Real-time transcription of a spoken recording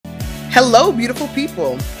Hello, beautiful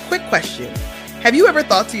people. Quick question. Have you ever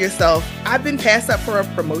thought to yourself, I've been passed up for a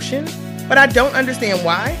promotion, but I don't understand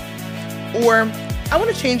why? Or, I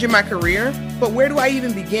want to change in my career, but where do I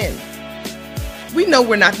even begin? We know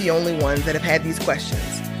we're not the only ones that have had these questions,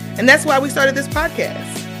 and that's why we started this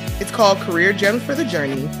podcast. It's called Career Gems for the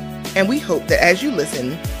Journey, and we hope that as you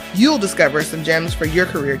listen, you'll discover some gems for your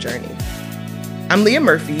career journey. I'm Leah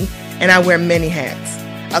Murphy, and I wear many hats.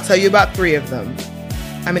 I'll tell you about 3 of them.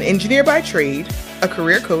 I'm an engineer by trade, a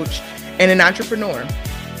career coach, and an entrepreneur,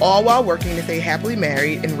 all while working to stay happily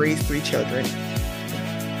married and raise 3 children.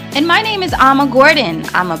 And my name is Alma Gordon.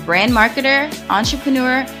 I'm a brand marketer,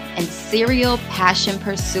 entrepreneur, and serial passion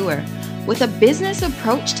pursuer with a business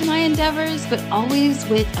approach to my endeavors, but always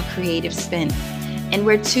with a creative spin. And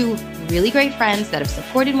we're 2 really great friends that have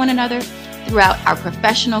supported one another throughout our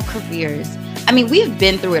professional careers. I mean, we've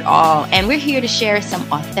been through it all, and we're here to share some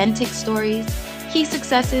authentic stories, key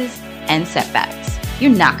successes, and setbacks.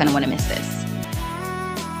 You're not going to want to miss this.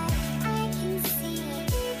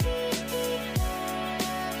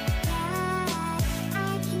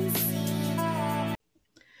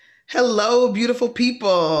 Hello, beautiful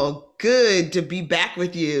people. Good to be back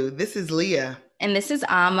with you. This is Leah. And this is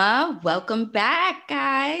Alma. Welcome back,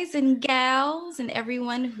 guys and gals, and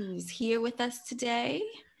everyone who's here with us today.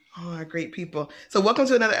 Oh, our great people. So welcome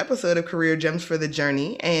to another episode of Career Gems for the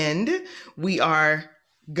Journey. And we are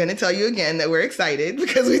going to tell you again that we're excited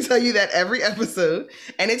because we tell you that every episode.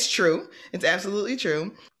 And it's true. It's absolutely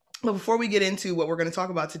true. But before we get into what we're going to talk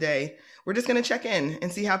about today, we're just going to check in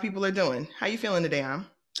and see how people are doing. How you feeling today, Am?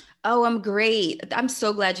 Oh, I'm great. I'm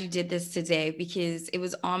so glad you did this today because it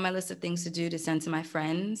was on my list of things to do to send to my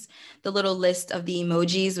friends, the little list of the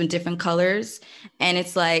emojis with different colors. And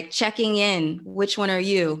it's like checking in, which one are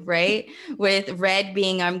you, right? With red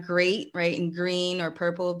being I'm great, right? And green or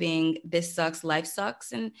purple being this sucks, life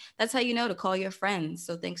sucks. And that's how you know to call your friends.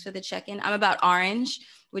 So thanks for the check-in. I'm about orange,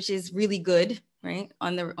 which is really good, right?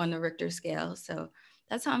 On the Richter scale. So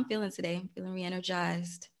that's how I'm feeling today. I'm feeling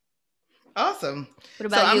re-energized. Awesome. What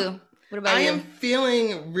about you? What about you? I am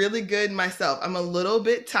feeling really good myself. I'm a little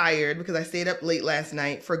bit tired because I stayed up late last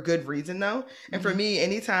night for good reason though. And for me,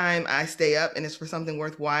 anytime I stay up and it's for something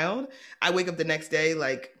worthwhile, I wake up the next day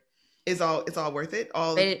like it's all worth it.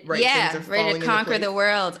 All things are falling ready to conquer the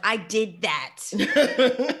world. I did that.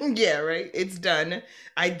 Yeah, right. It's done.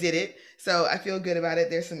 I did it. So I feel good about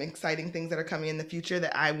it. There's some exciting things that are coming in the future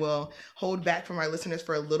that I will hold back from our listeners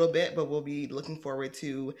for a little bit, but we'll be looking forward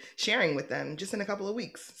to sharing with them just in a couple of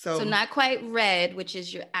weeks. So not quite red, which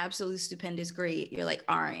is your absolute stupendous great. You're like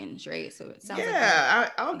orange, right? So it sounds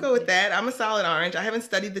I'll go with that. I'm a solid orange. I haven't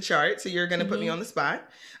studied the chart, so you're going to put me on the spot.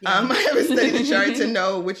 Yeah. I haven't studied the chart to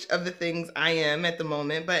know which of the things I am at the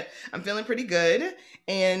moment, but I'm feeling pretty good.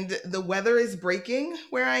 And the weather is breaking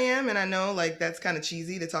where I am. And I know like that's kind of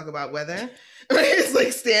cheesy to talk about weather. It's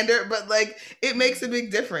like standard, but like it makes a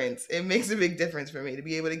big difference. It makes a big difference for me to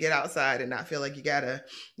be able to get outside and not feel like you gotta,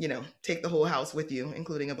 take the whole house with you,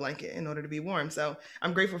 including a blanket in order to be warm. So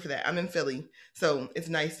I'm grateful for that. I'm in Philly. So it's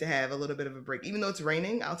nice to have a little bit of a break. Even though it's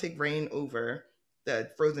raining, I'll take rain over the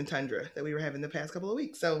frozen tundra that we were having the past couple of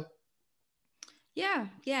weeks. So yeah.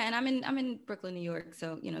 And I'm in Brooklyn, New York.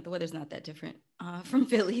 So, the weather's not that different from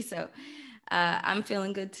Philly. So I'm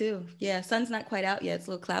feeling good too. Yeah. Sun's not quite out yet. It's a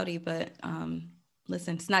little cloudy, but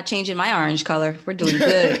listen, it's not changing my orange color. We're doing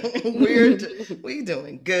good. We're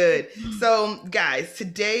doing good. So guys,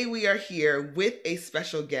 today we are here with a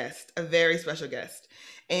special guest, a very special guest.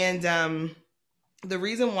 And the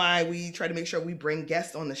reason why we try to make sure we bring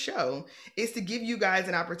guests on the show is to give you guys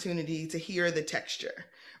an opportunity to hear the texture,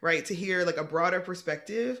 right? To hear like a broader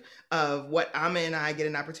perspective of what Amma and I get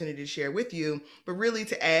an opportunity to share with you, but really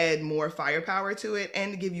to add more firepower to it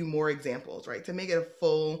and to give you more examples, right? To make it a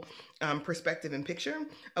full perspective and picture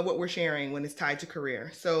of what we're sharing when it's tied to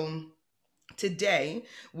career. So today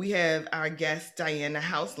we have our guest, Diana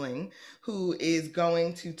Hausling, who is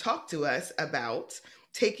going to talk to us about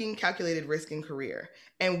taking calculated risk in career.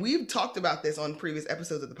 And we've talked about this on previous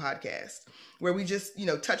episodes of the podcast where we just,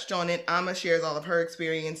 touched on it. Amma shares all of her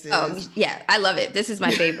experiences. Oh, yeah. I love it. This is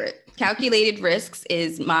my favorite. Calculated risks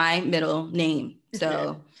is my middle name.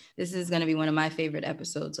 So this is going to be one of my favorite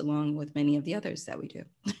episodes along with many of the others that we do.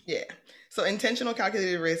 Yeah. So intentional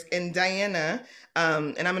calculated risk. And Diana,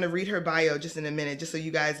 and I'm going to read her bio just in a minute, just so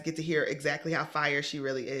you guys get to hear exactly how fire she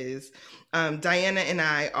really is. Diana and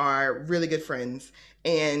I are really good friends.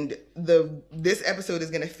 And this episode is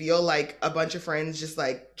going to feel like a bunch of friends just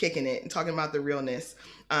like kicking it and talking about the realness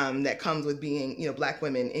that comes with being, Black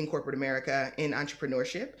women in corporate America, in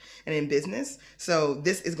entrepreneurship and in business. So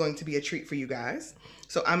this is going to be a treat for you guys.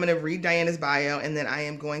 So I'm going to read Diana's bio, and then I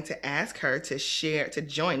am going to ask her to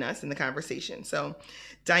join us in the conversation. So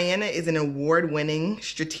Diana is an award-winning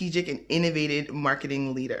strategic and innovative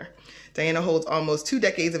marketing leader. Diana holds almost 2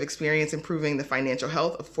 decades of experience improving the financial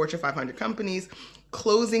health of Fortune 500 companies,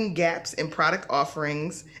 closing gaps in product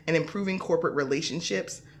offerings, and improving corporate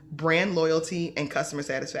relationships, brand loyalty, and customer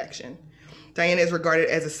satisfaction. Diana is regarded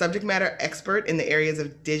as a subject matter expert in the areas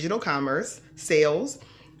of digital commerce, sales,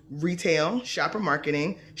 retail, shopper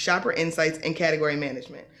marketing, shopper insights, and category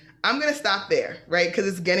management. I'm gonna stop there, right? Because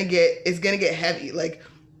it's gonna get heavy. Like,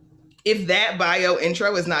 if that bio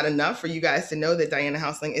intro is not enough for you guys to know that Diana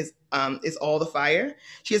Hausling is all the fire.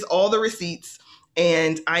 She has all the receipts,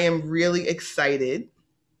 and I am really excited.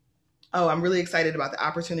 Oh, I'm really excited about the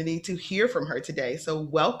opportunity to hear from her today. So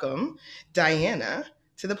welcome, Diana,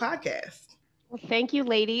 to the podcast. Well, thank you,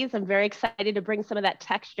 ladies. I'm very excited to bring some of that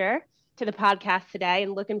texture to the podcast today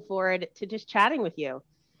and looking forward to just chatting with you.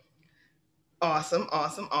 Awesome.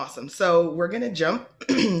 So we're going to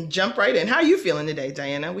jump right in. How are you feeling today,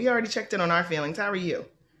 Diana? We already checked in on our feelings. How are you?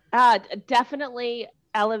 Definitely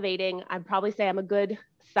elevating. I'd probably say I'm a good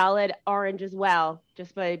solid orange as well,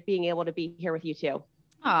 just by being able to be here with you too.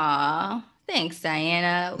 Aw, thanks,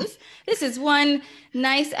 Diana. This is one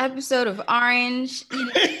nice episode of Orange.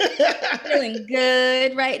 Feeling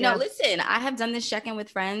good, right? Yeah. No, listen, I have done this check-in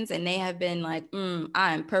with friends, and they have been like,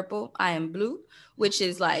 I am purple, I am blue, which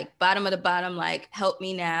is like bottom of the bottom, like, help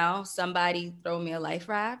me now. Somebody throw me a life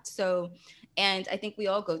raft. So, and I think we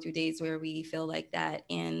all go through days where we feel like that.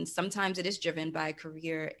 And sometimes it is driven by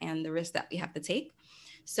career and the risk that we have to take.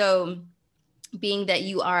 So being that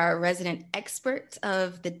you are a resident expert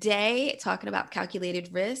of the day, talking about calculated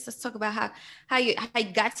risk, let's talk about how you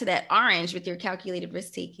got to that orange with your calculated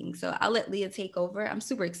risk taking. So I'll let Leah take over. I'm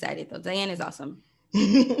super excited though. Diane is awesome.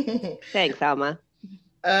 Thanks, Alma.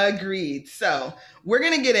 Agreed. So we're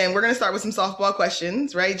going to get in. We're going to start with some softball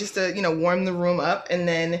questions, right? Just to, warm the room up. And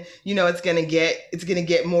then, it's going to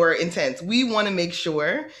get more intense. We want to make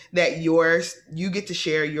sure that you get to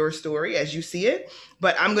share your story as you see it,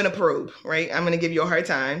 but I'm going to probe, right? I'm going to give you a hard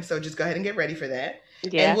time. So just go ahead and get ready for that.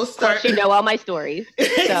 Yeah. And we'll start. Plus, you know all my stories. So.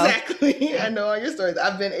 Exactly. I know all your stories.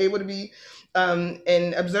 I've been able to be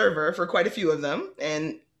an observer for quite a few of them.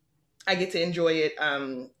 And I get to enjoy it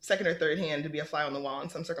second or third hand, to be a fly on the wall in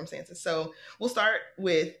some circumstances. So we'll start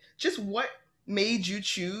with just what made you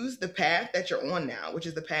choose the path that you're on now, which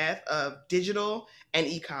is the path of digital and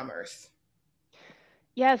e-commerce.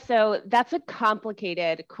 Yeah, so that's a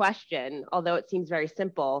complicated question, although it seems very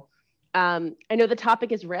simple. I know the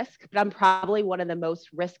topic is risk, but I'm probably one of the most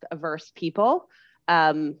risk-averse people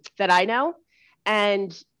that I know.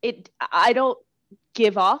 And I don't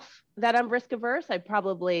give off that I'm risk-averse. I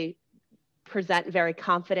probably present very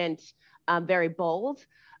confident, very bold,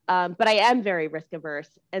 but I am very risk averse.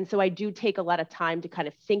 And so I do take a lot of time to kind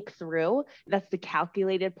of think through. That's the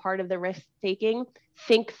calculated part of the risk taking.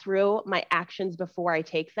 Think through my actions before I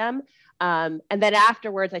take them. And then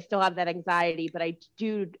afterwards, I still have that anxiety, but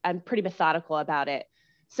I'm pretty methodical about it.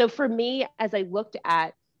 So for me, as I looked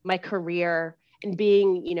at my career and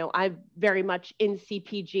being, I'm very much in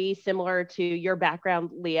CPG, similar to your background,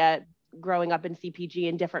 Leah, growing up in CPG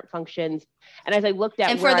in different functions. And as I looked at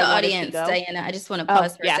and for the audience, Diana, I just want to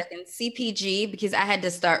pause for a second. CPG, because I had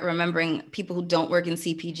to start remembering people who don't work in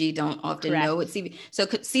CPG don't often know what CPG. So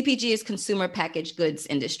CPG is consumer packaged goods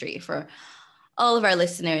industry for all of our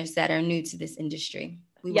listeners that are new to this industry.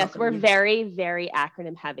 We're very, very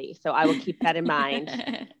acronym heavy. So I will keep that in mind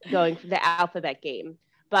going for the alphabet game.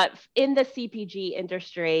 But in the CPG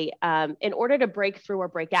industry, in order to break through or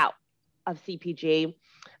break out of CPG,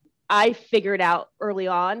 I figured out early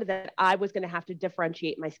on that I was going to have to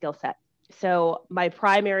differentiate my skill set. So my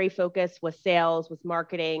primary focus was sales, was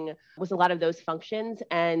marketing, was a lot of those functions.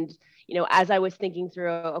 And, as I was thinking through,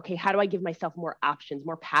 okay, how do I give myself more options,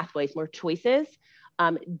 more pathways, more choices?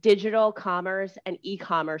 Digital commerce and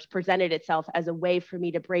e-commerce presented itself as a way for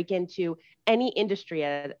me to break into any industry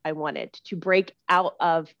I wanted, to break out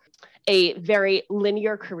of a very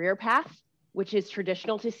linear career path, which is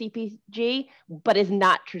traditional to CPG, but is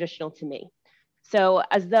not traditional to me. So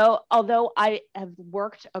although I have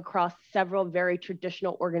worked across several very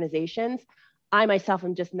traditional organizations, I myself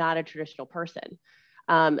am just not a traditional person.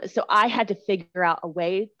 So I had to figure out a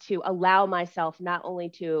way to allow myself not only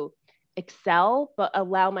to excel, but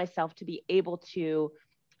allow myself to be able to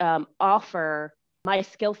offer my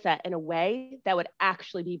skill set in a way that would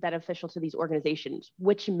actually be beneficial to these organizations,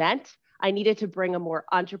 which meant I needed to bring a more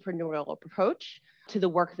entrepreneurial approach to the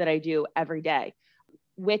work that I do every day.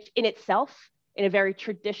 which in itself, in a very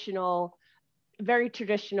traditional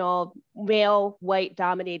male, white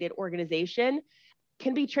dominated organization,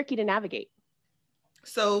 can be tricky to navigate.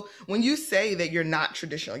 So when you say that you're not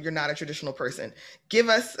traditional, you're not a traditional person, give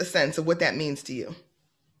us a sense of what that means to you.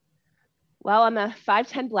 Well, I'm a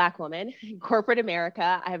 5'10" Black woman in corporate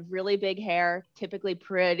America. I have really big hair, typically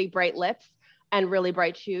pretty bright lips, and really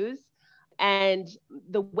bright shoes. And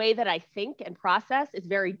the way that I think and process is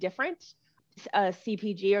very different.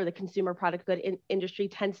 CPG, or the consumer product good industry,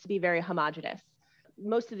 tends to be very homogenous.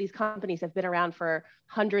 Most of these companies have been around for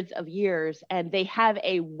hundreds of years, and they have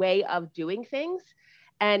a way of doing things.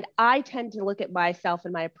 And I tend to look at myself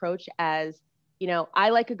and my approach as, I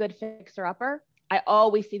like a good fixer-upper. I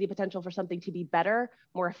always see the potential for something to be better,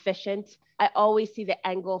 more efficient. I always see the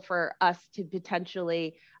angle for us to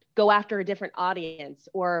potentially go after a different audience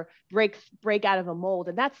or break out of a mold.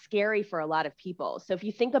 And that's scary for a lot of people. So if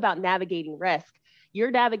you think about navigating risk,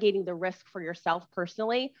 you're navigating the risk for yourself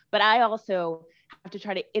personally, but I also have to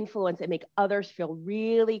try to influence and make others feel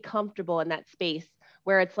really comfortable in that space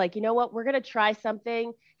where it's like, you know what, we're going to try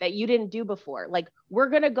something that you didn't do before. Like, we're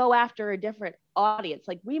going to go after a different audience.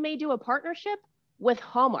 Like, we may do a partnership with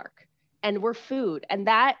Hallmark, and we're food, and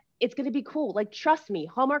that it's going to be cool. Like, trust me,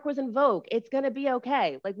 Hallmark was in Vogue. It's going to be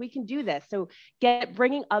okay. Like, we can do this. So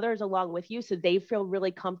bringing others along with you so they feel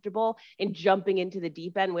really comfortable in jumping into the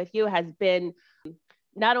deep end with you has been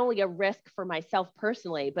not only a risk for myself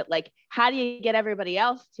personally, but like, how do you get everybody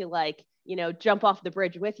else to like, jump off the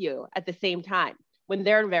bridge with you at the same time when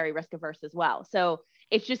they're very risk averse as well. So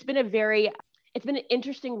it's just been it's been an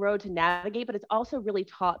interesting road to navigate, but it's also really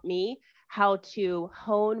taught me how to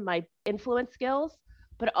hone my influence skills,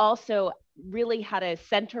 but also really how to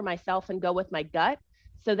center myself and go with my gut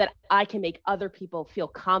so that I can make other people feel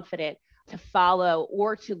confident to follow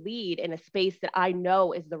or to lead in a space that I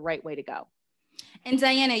know is the right way to go. And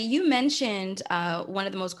Diana, you mentioned one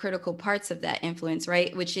of the most critical parts of that influence,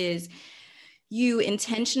 right? Which is you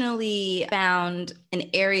intentionally found an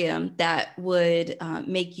area that would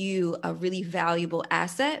make you a really valuable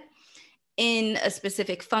asset in a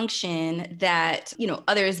specific function that,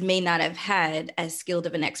 others may not have had as skilled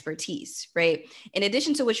of an expertise, right? In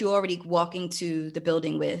addition to what you already walk into the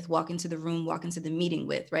building with, walk into the room, walk into the meeting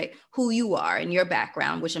with, right? Who you are and your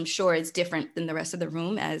background, which I'm sure is different than the rest of the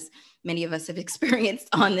room, as many of us have experienced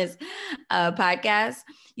on this podcast.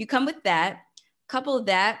 You come with that, couple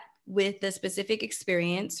that with the specific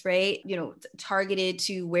experience, right? Targeted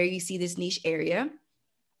to where you see this niche area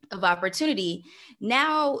of opportunity.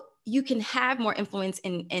 Now you can have more influence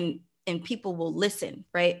and people will listen,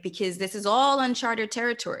 right? Because this is all uncharted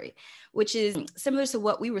territory, which is similar to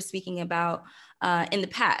what we were speaking about in the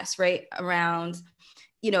past, right? Around,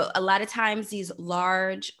 a lot of times these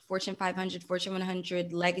large Fortune 500, Fortune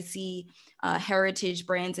 100 legacy heritage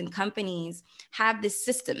brands and companies have this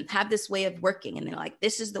system, have this way of working. And they're like,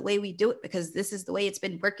 this is the way we do it because this is the way it's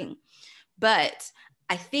been working. But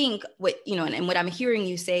I think what, and what I'm hearing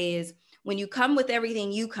you say is when you come with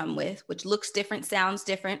everything you come with, which looks different, sounds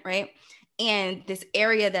different, right? And this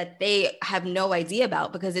area that they have no idea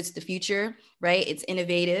about because it's the future, right? It's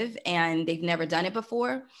innovative and they've never done it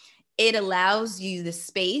before. It allows you the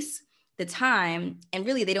space, the time, and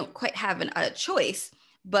really they don't quite have a choice,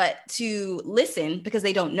 but to listen because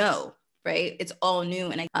they don't know, right? It's all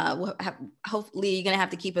new. And hopefully you're going to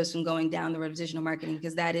have to keep us from going down the road of digital marketing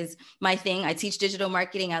because that is my thing. I teach digital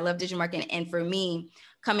marketing. I love digital marketing. And for me,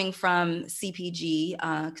 coming from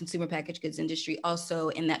CPG, consumer packaged goods industry, also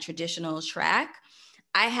in that traditional track,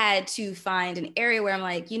 I had to find an area where I'm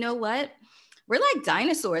like, you know what? We're like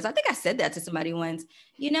dinosaurs. I think I said that to somebody once.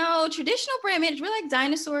 Traditional brand managers, we're like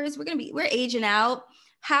dinosaurs. We're aging out.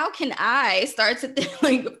 How can I start to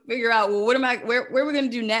figure out, well, where we're going to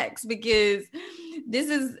do next? Because this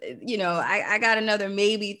is, I got another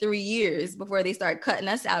maybe 3 years before they start cutting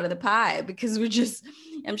us out of the pie because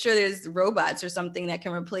I'm sure there's robots or something that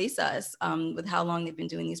can replace us with how long they've been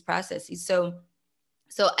doing these processes.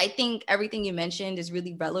 So I think everything you mentioned is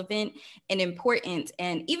really relevant and important.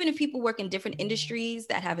 And even if people work in different industries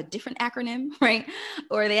that have a different acronym, right?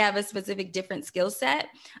 Or they have a specific different skill set,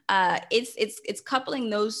 it's coupling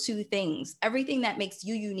those two things. Everything that makes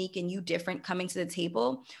you unique and you different coming to the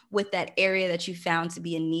table with that area that you found to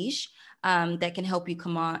be a niche that can help you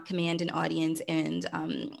command an audience and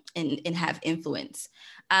have influence.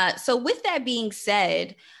 So with that being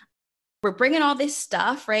said, we're bringing all this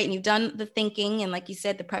stuff, right? And you've done the thinking and like you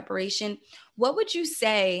said, the preparation. What would you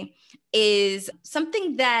say is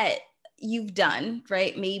something that you've done,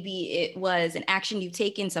 right? Maybe it was an action you've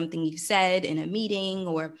taken, something you've said in a meeting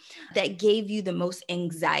or that gave you the most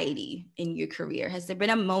anxiety in your career. Has there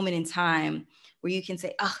been a moment in time where you can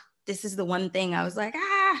say, oh, this is the one thing I was like,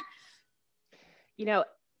 ah. You know,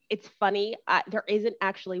 it's funny. There isn't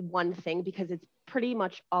actually one thing because it's pretty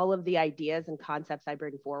much all of the ideas and concepts I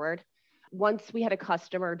bring forward. Once we had a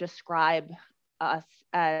customer describe us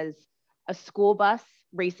as a school bus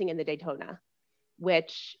racing in the Daytona,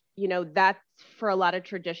 which, you know, that's for a lot of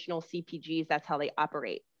traditional CPGs, that's how they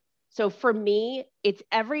operate. So for me, it's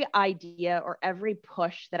every idea or every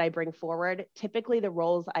push that I bring forward. Typically the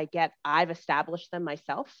roles I get, I've established them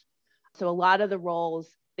myself. So a lot of the roles,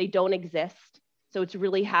 they don't exist. So it's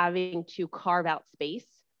really having to carve out space.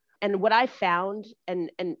 And what I found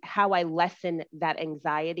and how I lessen that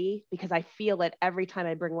anxiety, because I feel it every time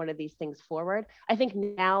I bring one of these things forward. I think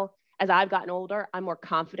now, as I've gotten older, I'm more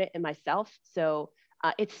confident in myself. So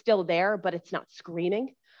it's still there, but it's not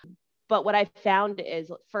screaming. But what I found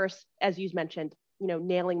is, first, as you mentioned, you know,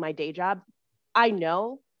 nailing my day job. I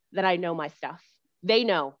know that I know my stuff. They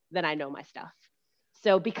know that I know my stuff.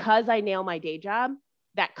 So because I nail my day job,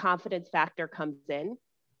 that confidence factor comes in.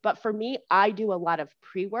 But for me, I do a lot of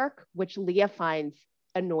pre-work, which Leah finds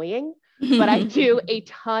annoying, but I do a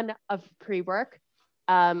ton of pre-work.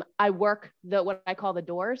 I work what I call the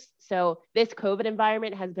doors. So this COVID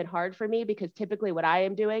environment has been hard for me because typically what I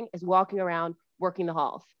am doing is walking around, working the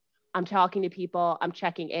halls. I'm talking to people, I'm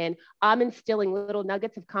checking in, I'm instilling little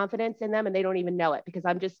nuggets of confidence in them and they don't even know it because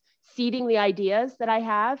I'm just seeding the ideas that I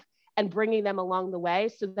have and bringing them along the way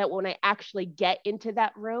so that when I actually get into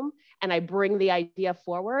that room and I bring the idea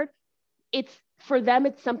forward, it's for them,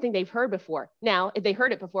 it's something they've heard before. Now, they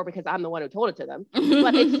heard it before because I'm the one who told it to them,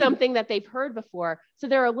 but it's something that they've heard before. So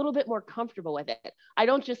they're a little bit more comfortable with it. I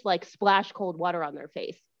don't just like splash cold water on their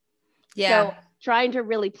face. Yeah. So trying to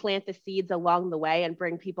really plant the seeds along the way and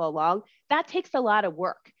bring people along, that takes a lot of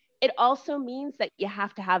work. It also means that you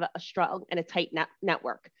have to have a strong and a tight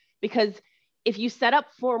network, because if you set up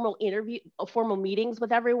formal meetings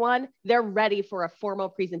with everyone, they're ready for a formal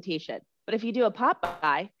presentation. But if you do a pop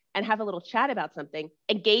by and have a little chat about something,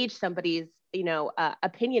 engage somebody's,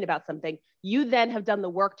 opinion about something, you then have done the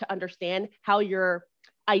work to understand how your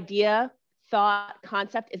idea, thought,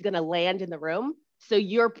 concept is going to land in the room. So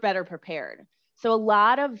you're better prepared. So a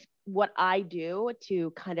lot of what I do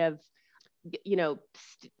to kind of,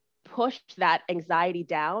 push that anxiety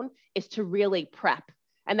down is to really prep.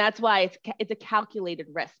 And that's why it's a calculated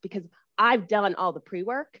risk, because I've done all the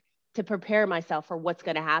pre-work to prepare myself for what's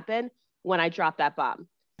going to happen when I drop that bomb.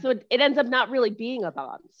 So it ends up not really being a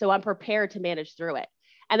bomb. So I'm prepared to manage through it.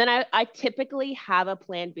 And then I typically have a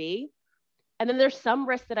plan B. And then there's some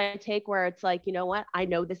risks that I take where it's like, you know what, I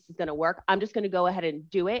know this is going to work. I'm just going to go ahead and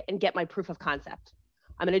do it and get my proof of concept.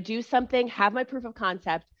 I'm going to do something, have my proof of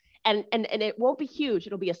concept, and it won't be huge.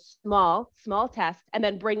 It'll be a small test, and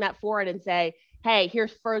then bring that forward and say, hey,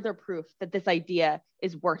 here's further proof that this idea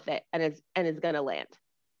is worth it and is going to land.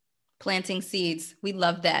 Planting seeds. We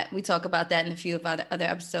love that. We talk about that in a few of our other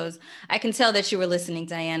episodes. I can tell that you were listening,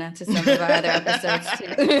 Diana, to some of our other episodes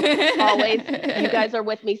too. Always. You guys are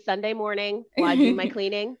with me Sunday morning while I do my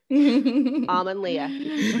cleaning. And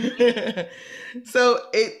Leah. So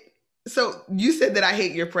you said that I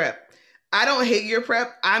hate your prep. I don't hate your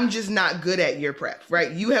prep. I'm just not good at your prep, right?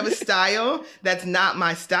 You have a style that's not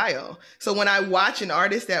my style. So when I watch an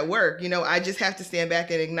artist at work, I just have to stand back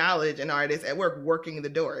and acknowledge an artist at work working the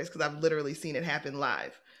doors, because I've literally seen it happen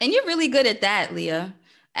live. And you're really good at that, Leah,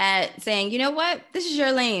 at saying, you know what? This is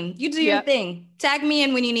your lane. You do your thing. Tag me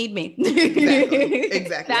in when you need me.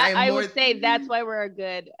 Exactly. I would say that's why we're a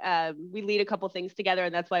good, we lead a couple things together,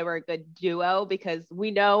 and that's why we're a good duo, because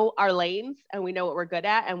we know our lanes and we know what we're good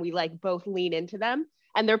at, and we like both lean into them,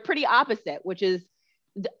 and they're pretty opposite, which is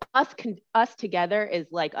us together is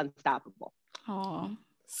like unstoppable. Oh,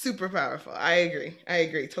 super powerful. I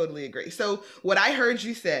agree. Totally agree. So what I heard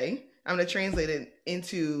you say, I'm going to translate it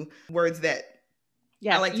into words that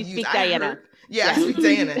I like to use. Speak Diana. I speak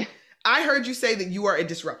Diana. I heard you say that you are a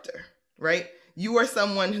disruptor, right? You are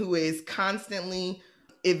someone who is constantly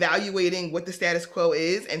evaluating what the status quo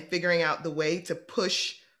is and figuring out the way to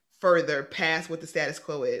push further past what the status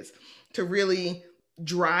quo is, to really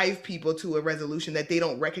drive people to a resolution that they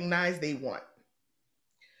don't recognize they want.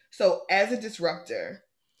 So as a disruptor,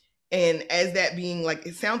 and as that being like,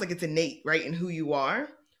 it sounds like it's innate, right, in who you are,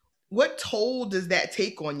 what toll does that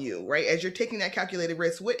take on you, right? As you're taking that calculated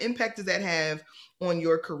risk, what impact does that have on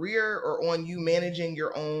your career or on you managing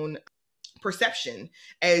your own perception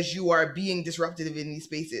as you are being disruptive in these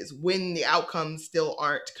spaces when the outcomes still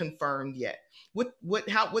aren't confirmed yet? What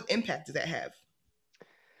impact does that have?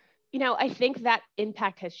 I think that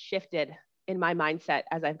impact has shifted in my mindset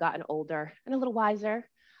as I've gotten older and a little wiser.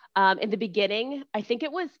 In the beginning, I think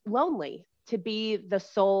it was lonely. to be the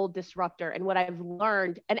sole disruptor. And what I've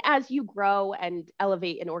learned, and as you grow and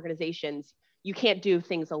elevate in organizations, you can't do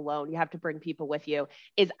things alone. You have to bring people with you,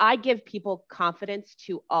 is I give people confidence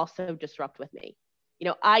to also disrupt with me.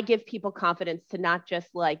 I give people confidence to not just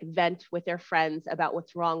like vent with their friends about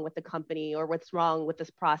what's wrong with the company or what's wrong with this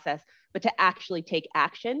process, but to actually take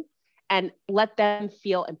action and let them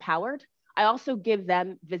feel empowered. I also give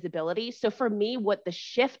them visibility. So for me, what the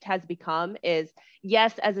shift has become is,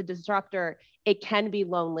 yes, as a disruptor, it can be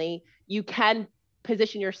lonely. You can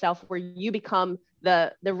position yourself where you become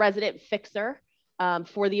the resident fixer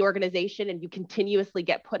for the organization, and you continuously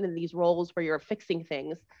get put in these roles where you're fixing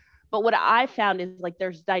things. But what I found is like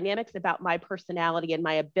there's dynamics about my personality and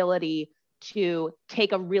my ability to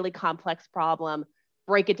take a really complex problem,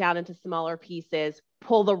 break it down into smaller pieces,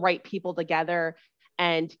 pull the right people together,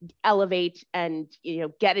 and elevate and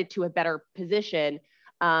get it to a better position.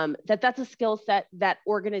 That's a skill set that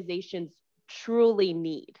organizations truly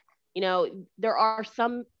need. There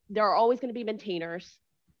are always going to be maintainers.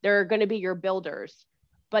 There are going to be your builders,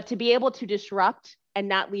 but to be able to disrupt and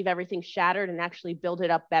not leave everything shattered and actually build it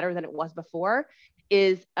up better than it was before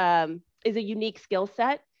is a unique skill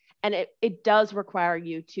set. And it does require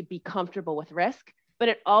you to be comfortable with risk, but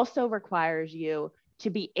it also requires you to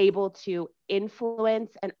be able to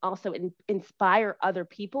influence and also inspire other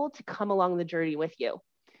people to come along the journey with you.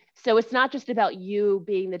 So it's not just about you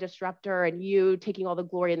being the disruptor and you taking all the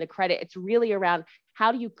glory and the credit. It's really around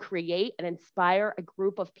how do you create and inspire a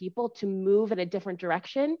group of people to move in a different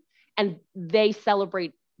direction, and they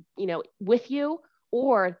celebrate, with you,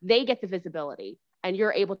 or they get the visibility and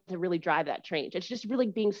you're able to really drive that change. It's just really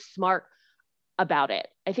being smart about it.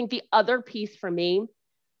 I think the other piece for me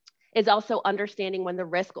is also understanding when the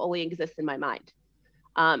risk only exists in my mind.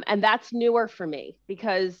 And that's newer for me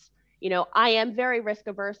because, I am very risk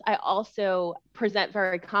averse. I also present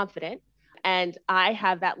very confident, and I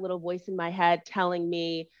have that little voice in my head telling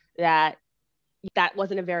me that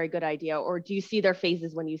wasn't a very good idea, or do you see their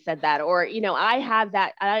faces when you said that? Or, I have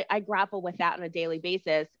that, I grapple with that on a daily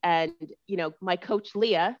basis. And, my coach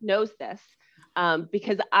Leah knows this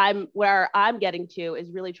because where I'm getting to is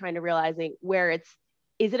really trying to realizing where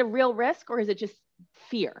is it a real risk or is it just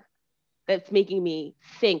fear that's making me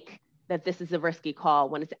think that this is a risky call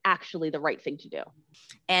when it's actually the right thing to do?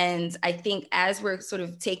 And I think as we're sort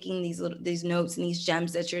of taking these notes and these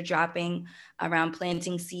gems that you're dropping around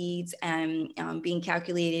planting seeds and being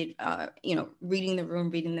calculated, reading the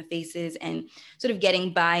room, reading the faces, and sort of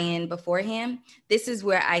getting buy-in beforehand, this is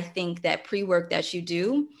where I think that pre-work that you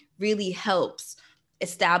do really helps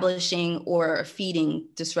establishing or feeding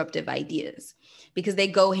disruptive ideas, because they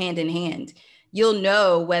go hand in hand. You'll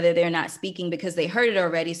know whether they're not speaking because they heard it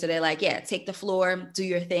already. So they're like, yeah, take the floor, do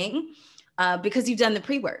your thing, because you've done the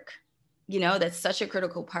pre-work. That's such a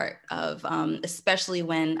critical part of, especially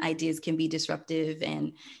when ideas can be disruptive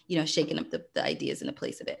and, shaking up the ideas in the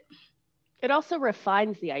place of it. It also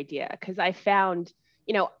refines the idea because I found,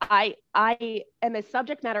 I am a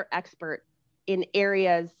subject matter expert in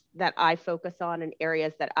areas that I focus on and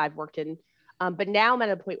areas that I've worked in. But now I'm at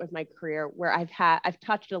a point with my career where I've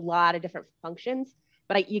touched a lot of different functions,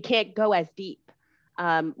 but you can't go as deep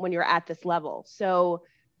when you're at this level. So,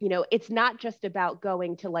 it's not just about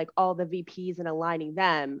going to like all the VPs and aligning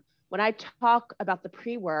them. When I talk about the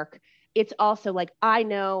pre-work, it's also like, I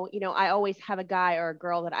know, I always have a guy or a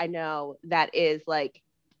girl that I know that is like,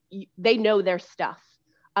 they know their stuff.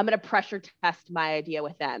 I'm going to pressure test my idea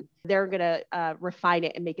with them. They're going to refine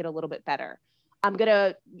it and make it a little bit better. I'm going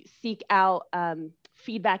to seek out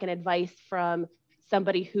feedback and advice from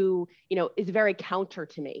somebody who, is very counter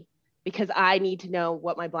to me because I need to know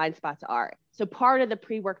what my blind spots are. So part of the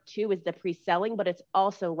pre-work too is the pre-selling, but it's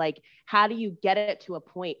also like, how do you get it to a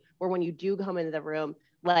point where when you do come into the room,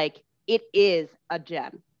 like it is a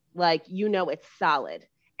gem, like, it's solid.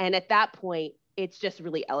 And at that point, it's just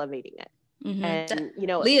really elevating it. Mm-hmm. And,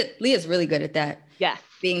 Leah's really good at that. Yes.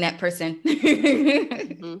 Being that person.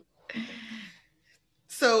 Mm-hmm.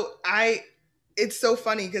 So it's so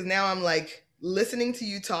funny because now I'm like listening to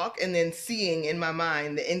you talk and then seeing in my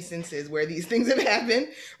mind the instances where these things have happened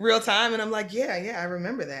real time. And I'm like, yeah, I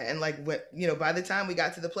remember that. And like, what, by the time we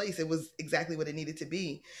got to the place, it was exactly what it needed to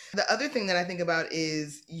be. The other thing that I think about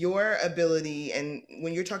is your ability. And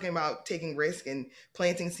when you're talking about taking risk and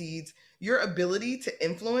planting seeds, your ability to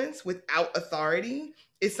influence without authority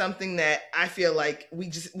is something that I feel like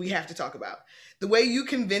we have to talk about. The way you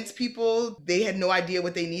convince people they had no idea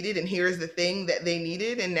what they needed, and here's the thing that they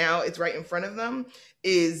needed, and now it's right in front of them,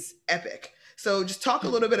 is epic. So just talk a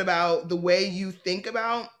little bit about the way you think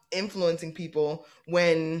about influencing people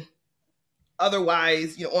when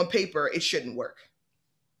otherwise, on paper, it shouldn't work.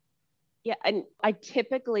 Yeah, and I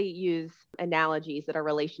typically use analogies that are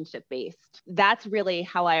relationship based. That's really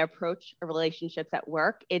how I approach relationships at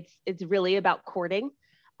work. It's really about courting.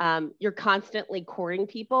 You're constantly courting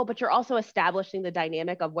people, but you're also establishing the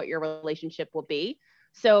dynamic of what your relationship will be.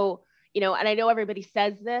 So, and I know everybody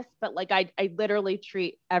says this, but like I literally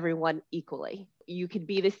treat everyone equally. You could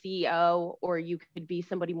be the CEO or you could be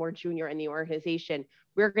somebody more junior in the organization.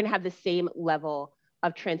 We're going to have the same level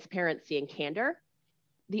of transparency and candor.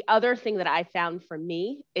 The other thing that I found for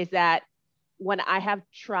me is that when I have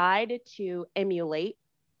tried to emulate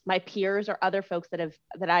my peers or other folks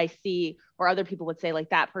that I see, or other people would say like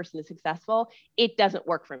that person is successful, it doesn't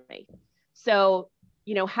work for me. So,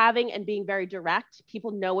 having and being very direct,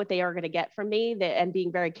 people know what they are going to get from me, and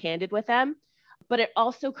being very candid with them. But it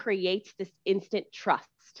also creates this instant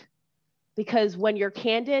trust, because when you're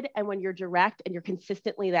candid and when you're direct and you're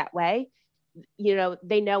consistently that way,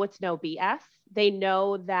 they know it's no BS. They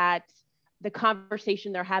know that the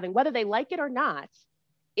conversation they're having, whether they like it or not,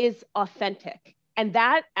 is authentic. And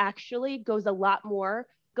that actually goes a lot more,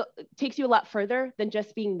 takes you a lot further than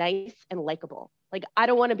just being nice and likable. Like, I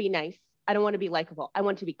don't want to be nice. I don't want to be likable. I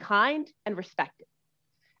want to be kind and respected.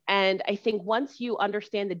 And I think once you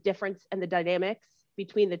understand the difference and the dynamics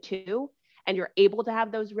between the two, and you're able to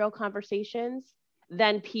have those real conversations,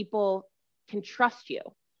 then people can trust you.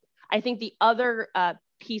 I think the other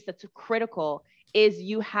piece that's critical is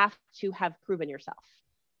you have to have proven yourself.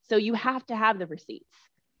 So you have to have the receipts.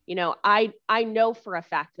 I know for a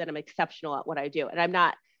fact that I'm exceptional at what I do, and I'm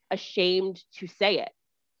not ashamed to say it.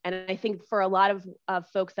 And I think for a lot of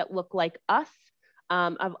folks that look like us,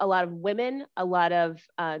 a lot of women, a lot of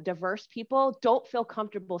diverse people don't feel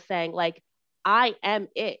comfortable saying like, I am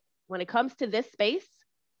it. When it comes to this space,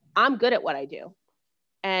 I'm good at what I do.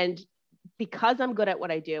 And because I'm good at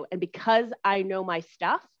what I do, and because I know my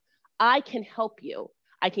stuff, I can help you.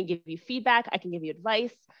 I can give you feedback. I can give you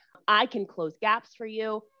advice. I can close gaps for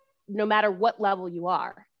you, no matter what level you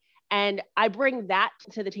are. And I bring that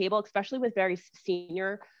to the table, especially with very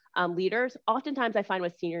senior leaders. Oftentimes I find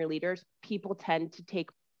with senior leaders, people tend to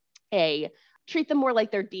treat them more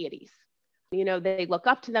like they're deities. They look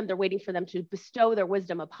up to them. They're waiting for them to bestow their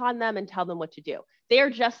wisdom upon them and tell them what to do. They are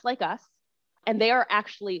just like us. And they are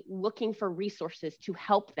actually looking for resources to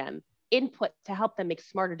help them, input to help them make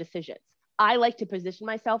smarter decisions. I like to position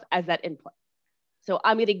myself as that input. So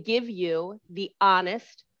I'm going to give you the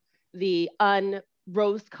honest, the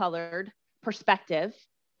un-rose-colored perspective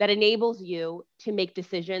that enables you to make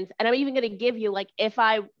decisions. And I'm even going to give you, like, if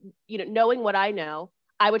I, knowing what I know,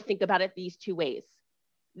 I would think about it these two ways.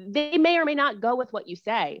 They may or may not go with what you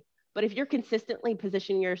say, but if you're consistently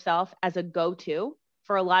positioning yourself as a go-to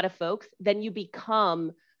for a lot of folks, then you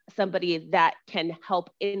become somebody that can help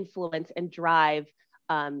influence and drive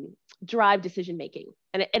decision making.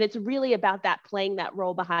 And it's really about that, playing that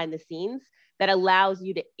role behind the scenes that allows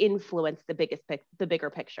you to influence the bigger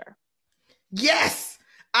picture. Yes.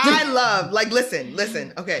 I love, like,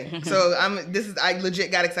 listen. Okay. So I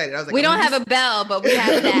legit got excited. I was like, we don't have a bell, but we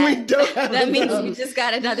have that. We don't have that a means bell. we just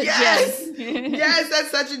got another Yes. gem. Yes, that's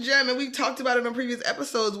such a gem. And we've talked about it on previous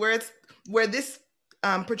episodes where this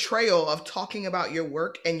portrayal of talking about your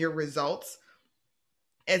work and your results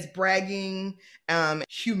as bragging,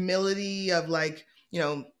 humility of like,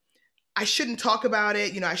 I shouldn't talk about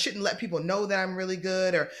it. I shouldn't let people know that I'm really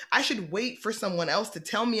good, or I should wait for someone else to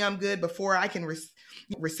tell me I'm good before I can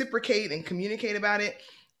reciprocate and communicate about it.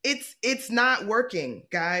 It's not working,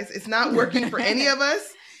 guys. It's not working for any of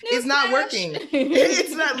us. It's not working.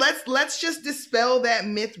 It's not. Let's just dispel that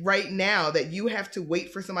myth right now that you have to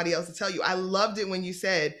wait for somebody else to tell you. I loved it when you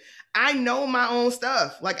said, I know my own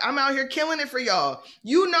stuff. Like, I'm out here killing it for y'all.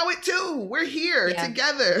 You know it too. We're here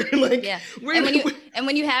together. Like, yeah. And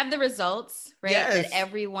when you have the results, right, that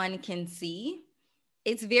everyone can see,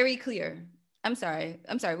 it's very clear. I'm sorry.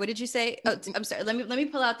 What did you say? Oh, I'm sorry. Let me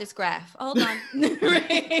pull out this graph. Hold on.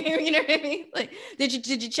 Right? You know what I mean? Like, did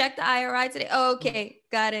you check the IRI today? Oh, okay.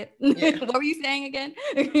 Got it. Yeah. What were you saying again?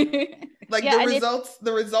 Like,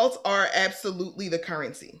 the results are absolutely the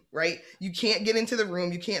currency, right? You can't get into the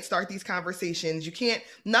room. You can't start these conversations.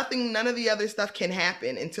 None of the other stuff can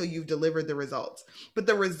happen until you've delivered the results. But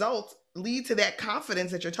the results lead to that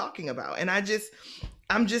confidence that you're talking about. And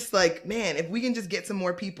I'm just like, man, if we can just get some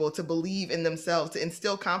more people to believe in themselves, to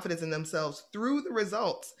instill confidence in themselves through the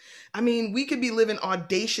results, I mean, we could be living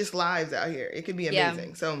audacious lives out here. It could be amazing.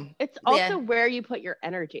 Yeah. So it's also where you put your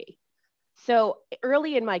energy. So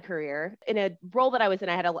early in my career, in a role that I was in,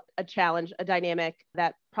 I had a challenge, a dynamic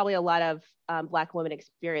that probably a lot of Black women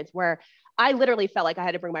experience, where I literally felt like I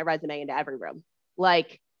had to bring my resume into every room.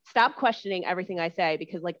 Like, stop questioning everything I say,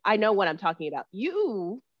 because like, I know what I'm talking about.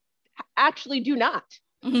 You actually do not.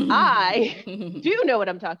 I do know what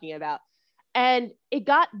I'm talking about. And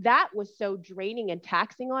that was so draining and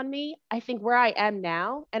taxing on me. I think where I am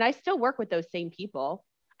now, and I still work with those same people.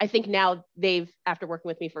 I think now after working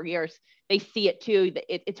with me for years, they see it too.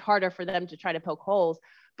 It's harder for them to try to poke holes.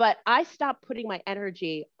 But I stopped putting my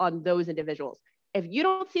energy on those individuals. If you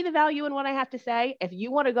don't see the value in what I have to say, if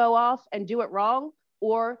you want to go off and do it wrong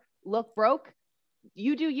or look broke,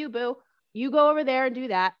 you do you, boo. You go over there and do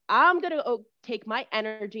that. I'm going to take my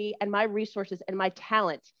energy and my resources and my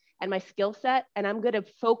talent and my skill set, and I'm going to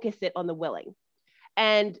focus it on the willing.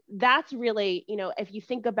 And that's really, if you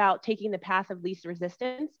think about taking the path of least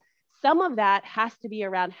resistance, some of that has to be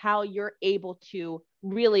around how you're able to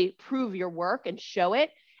really prove your work and show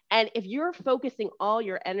it. And if you're focusing all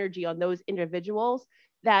your energy on those individuals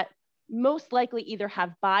that most likely either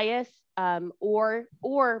have bias or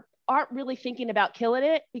aren't really thinking about killing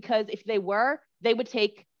it, because if they were, they would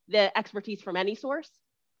take the expertise from any source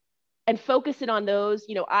and focus it on those.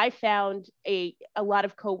 I found a lot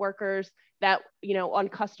of coworkers that, on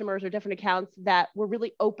customers or different accounts that were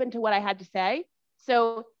really open to what I had to say.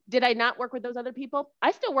 So did I not work with those other people?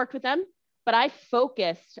 I still worked with them, but I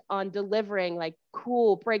focused on delivering like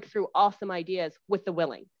cool, breakthrough, awesome ideas with the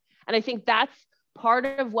willing. And I think that's part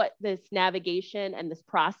of what this navigation and this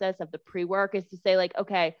process of the pre-work is, to say like,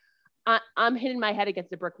 okay, I'm hitting my head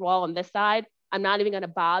against a brick wall on this side. I'm not even going to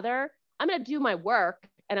bother. I'm going to do my work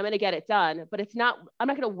and I'm going to get it done, but I'm not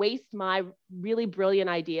going to waste my really brilliant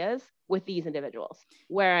ideas with these individuals.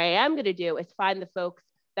 Where I am going to do is find the folks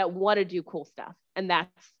that want to do cool stuff. And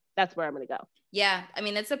that's where I'm going to go. Yeah. I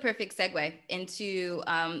mean, that's a perfect segue into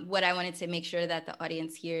what I wanted to make sure that the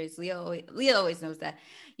audience hears. Leah always knows that,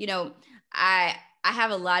 I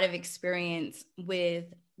have a lot of experience with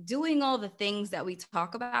doing all the things that we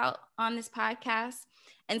talk about on this podcast,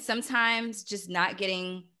 and sometimes just not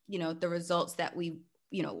getting, the results that we,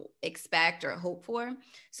 expect or hope for.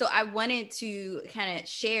 So I wanted to kind of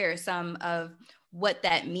share some of what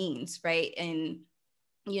that means, right? And,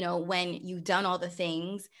 when you've done all the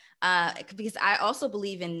things, because I also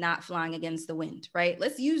believe in not flying against the wind, right?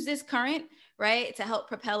 Let's use this current, right, to help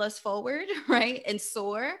propel us forward, right, and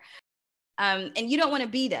soar. And you don't want to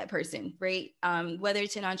be that person, right? Whether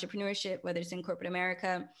it's in entrepreneurship, whether it's in corporate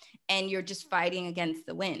America, and you're just fighting against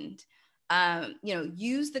the wind.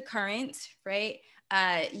 Use the current, right?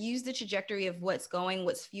 Use the trajectory of what's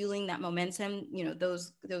fueling that momentum,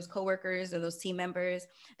 those coworkers or those team members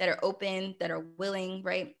that are open, that are willing,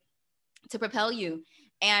 right, to propel you,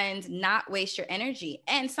 and not waste your energy.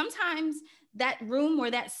 And sometimes that room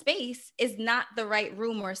or that space is not the right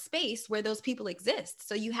room or space where those people exist.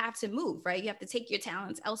 So you have to move, right? You have to take your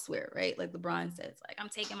talents elsewhere, right? Like LeBron says, like, I'm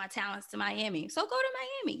taking my talents to Miami. So go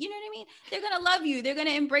to Miami. You know what I mean? They're going to love you. They're going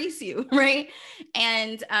to embrace you, right?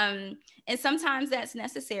 And sometimes that's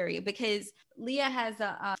necessary, because Leah has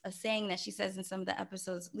a saying that she says in some of the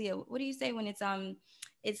episodes. Leah, what do you say when it's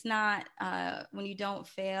not when you don't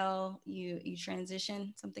fail, you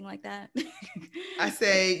transition, something like that? I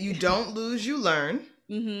say you don't lose, you learn.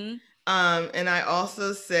 Mm-hmm. And I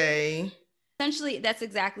also say, essentially, that's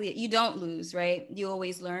exactly it. You don't lose, right? You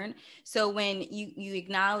always learn. So when you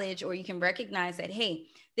acknowledge, or you can recognize that, hey,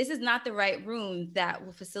 this is not the right room that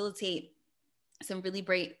will facilitate some really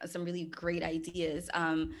great ideas.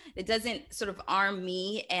 It doesn't sort of arm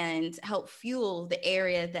me and help fuel the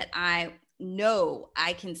area that I know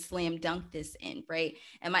I can slam dunk this in, right?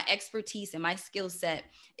 And my expertise and my skill set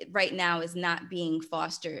right now is not being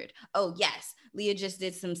fostered. Oh, yes, Leah just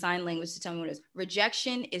did some sign language to tell me what it is.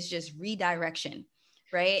 Rejection is just redirection,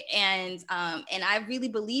 right? And I really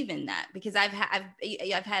believe in that, because I've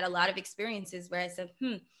had a lot of experiences where I said,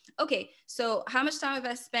 okay, so how much time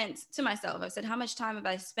have I spent to myself? I said, how much time have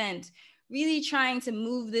I spent really trying to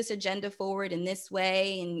move this agenda forward in this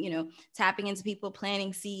way, and, tapping into people,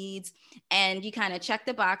 planting seeds, and you kind of check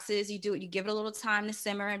the boxes, you do it, you give it a little time to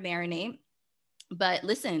simmer and marinate. But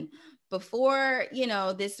listen, before,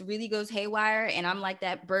 this really goes haywire and I'm like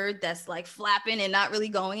that bird that's like flapping and not really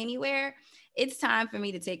going anywhere, it's time for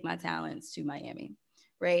me to take my talents to Miami.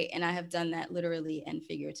 Right. And I have done that literally and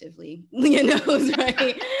figuratively, right?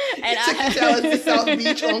 And took your talents to South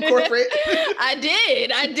Beach on corporate. I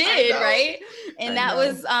did, right? And that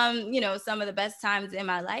was, some of the best times in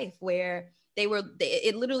my life, where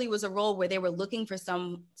it literally was a role where they were looking for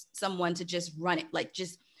someone to just run it, like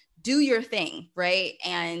just do your thing, right?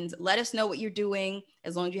 And let us know what you're doing,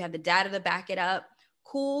 as long as you have the data to back it up.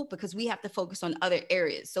 Cool, because we have to focus on other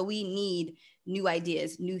areas. So we need new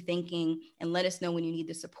ideas, new thinking, and let us know when you need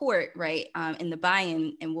the support, right? And the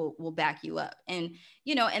buy-in, and we'll back you up. And,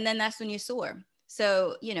 and then that's when you soar.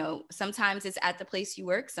 So, you know, sometimes it's at the place you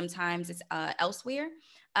work, sometimes it's elsewhere.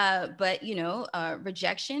 But, you know,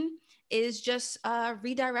 rejection is just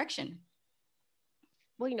redirection.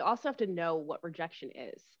 Well, you also have to know what rejection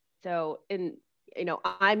is. So,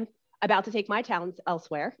 I'm about to take my talents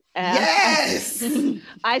elsewhere. Yes.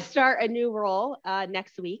 I start a new role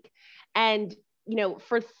next week. And,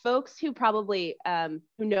 for folks who probably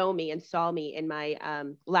who know me and saw me in my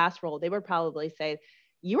last role, they would probably say,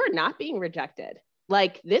 you are not being rejected.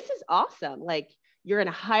 Like, this is awesome. Like, you're in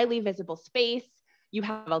a highly visible space. You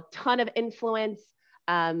have a ton of influence.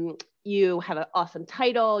 You have an awesome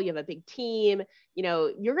title. You have a big team.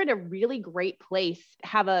 You're in a really great place,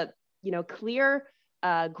 have a, clear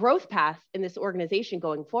growth path in this organization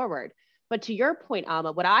going forward. But to your point,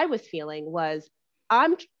 Alma, what I was feeling was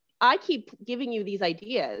I keep giving you these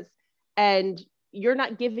ideas and you're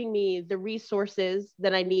not giving me the resources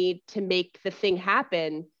that I need to make the thing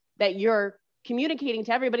happen that you're communicating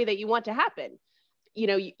to everybody that you want to happen.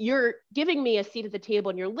 You're giving me a seat at the table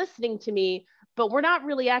and you're listening to me, but you're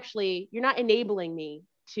not enabling me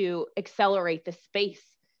to accelerate the space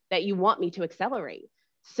that you want me to accelerate.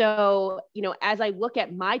 So, as I look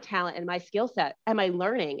at my talent and my skill set, am I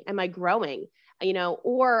learning? Am I growing?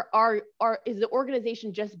 Or is the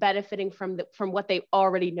organization just benefiting from what they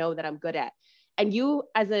already know that I'm good at? And you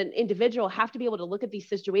as an individual have to be able to look at these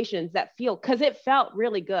situations that because it felt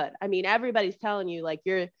really good. I mean, everybody's telling you like,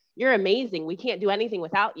 you're amazing. We can't do anything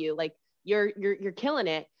without you. Like you're killing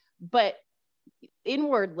it. But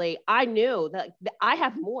inwardly, I knew that I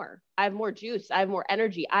have more juice. I have more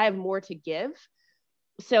energy. I have more to give.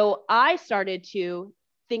 So I started to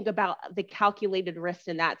think about the calculated risks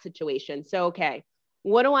in that situation. So, okay,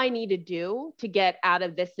 what do I need to do to get out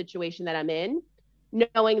of this situation that I'm in?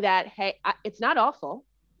 Knowing that, hey, it's not awful.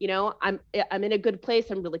 I'm in a good place.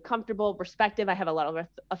 I'm really comfortable, respected. I have a lot of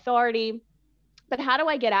authority. But how do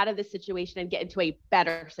I get out of this situation and get into a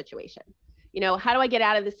better situation? How do I get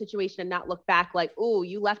out of this situation and not look back like, oh,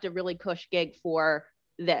 you left a really cush gig for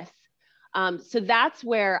this? So that's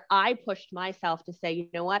where I pushed myself to say, you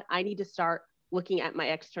know what, I need to start looking at my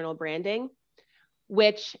external branding,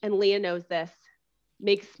 which, and Leah knows this,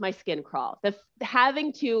 makes my skin crawl.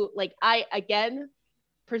 Having to, like, I, again,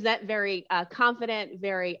 present very confident,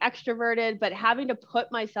 very extroverted, but having to put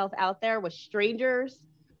myself out there with strangers,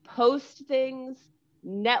 post things,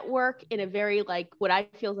 network in a very, like, what I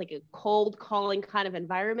feel is like a cold calling kind of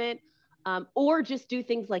environment, or just do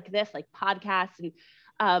things like this, like podcasts,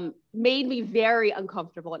 and made me very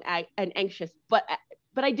uncomfortable and anxious, but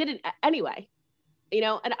I did it anyway,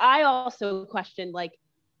 and I also questioned, like,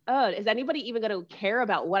 oh, is anybody even going to care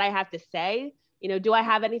about what I have to say? Do I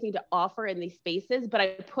have anything to offer in these spaces? But I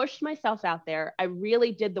pushed myself out there. I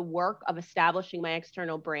really did the work of establishing my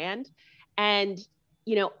external brand, and,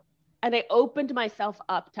 and I opened myself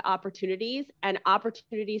up to opportunities, and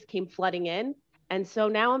opportunities came flooding in. And so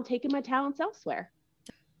now I'm taking my talents elsewhere.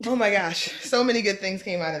 Oh my gosh, so many good things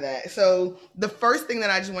came out of that. So the first thing that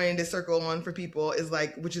I just wanted to circle on for people is,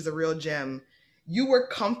 like, which is a real gem. You were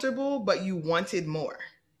comfortable, but you wanted more,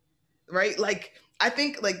 right? Like, I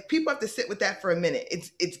think, like, people have to sit with that for a minute.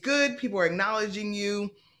 It's good. People are acknowledging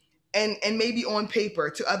you, and maybe on paper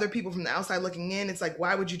to other people from the outside looking in, it's like,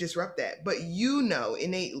 why would you disrupt that? But you knew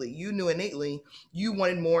innately you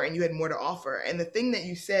wanted more and you had more to offer. And the thing that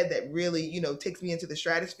you said that really, takes me into the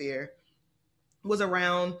stratosphere was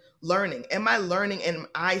around learning. Am I learning and am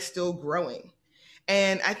I still growing?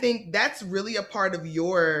 And I think that's really a part of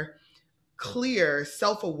your clear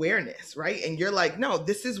self-awareness, right? And you're like, no,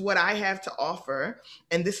 this is what I have to offer.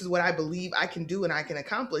 And this is what I believe I can do and I can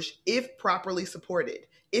accomplish if properly supported,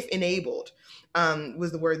 if enabled,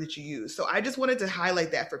 was the word that you used. So I just wanted to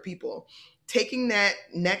highlight that for people. Taking that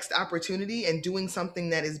next opportunity and doing something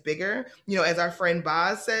that is bigger, as our friend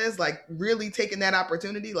Boz says, like, really taking that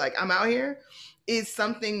opportunity, like, I'm out here, is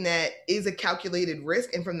something that is a calculated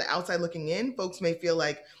risk. And from the outside looking in, folks may feel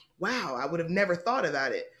like, wow, I would have never thought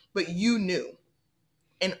about it. But you knew,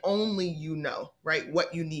 and only you know, right,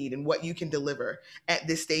 what you need and what you can deliver at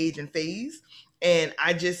this stage and phase. And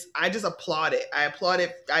I just applaud it. I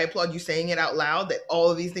applaud you saying it out loud, that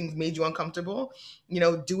all of these things made you uncomfortable,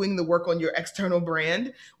 doing the work on your external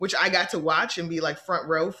brand, which I got to watch and be like front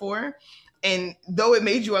row for. And though it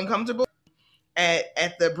made you uncomfortable,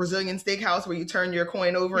 at the Brazilian steakhouse where you turn your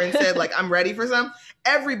coin over and said, like, I'm ready for some,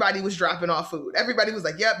 everybody was dropping off food. Everybody was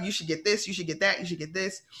like, yep, you should get this, you should get that, you should get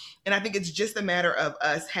this. And I think it's just a matter of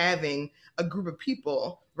us having a group of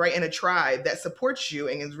people, right, and a tribe that supports you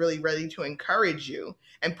and is really ready to encourage you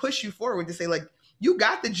and push you forward to say, like, you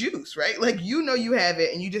got the juice, right? Like, you know, you have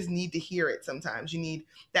it and you just need to hear it sometimes. You need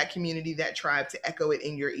that community, that tribe to echo it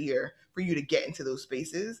in your ear for you to get into those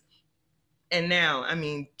spaces. And now, I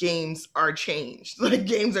mean, games are changed. Like,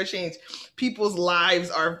 games are changed. People's lives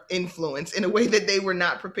are influenced in a way that they were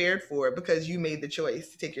not prepared for because you made the choice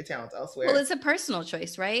to take your talents elsewhere. Well, it's a personal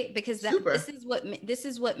choice, right? Because this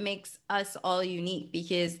is what makes us all unique,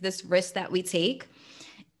 because this risk that we take,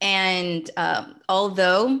 and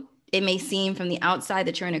although it may seem from the outside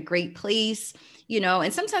that you're in a great place, you know,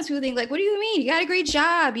 and sometimes people think like, what do you mean? You got a great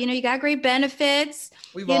job, you know, you got great benefits.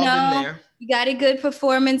 We've all been there. You got a good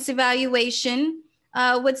performance evaluation.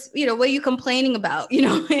 What are you complaining about? You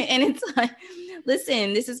know, and it's like,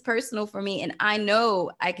 listen, this is personal for me, and I know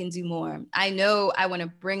I can do more. I know I want to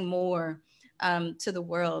bring more to the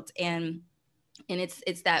world, and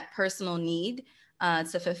it's that personal need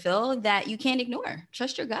to fulfill that you can't ignore.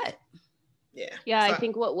 Trust your gut. Yeah. I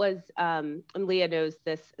think what was, and Leah knows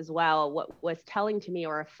this as well, what was telling to me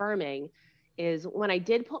or affirming is when I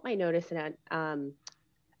did put my notice in,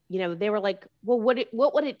 you know, they were like, well,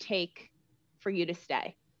 what would it take for you to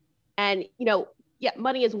stay? And, you know, yeah,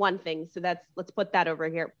 money is one thing. So let's put that over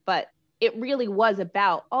here. But it really was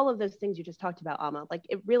about all of those things you just talked about, Alma. Like,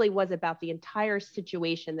 it really was about the entire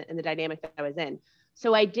situation and the dynamic that I was in.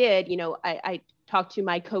 So I did, you know, I talked to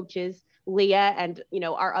my coaches, Leah, and, you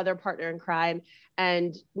know, our other partner in crime.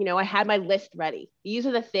 And, you know, I had my list ready. These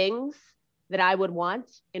are the things that I would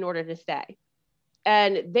want in order to stay.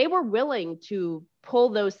 And they were willing to pull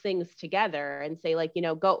those things together and say, like, you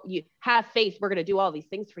know, go, you have faith, we're going to do all these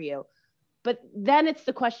things for you. But then it's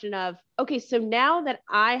the question of, okay, so now that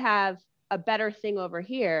I have a better thing over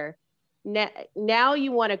here, now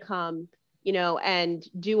you want to come, you know, and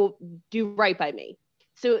do right by me.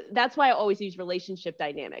 So that's why I always use relationship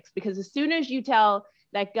dynamics, because as soon as you tell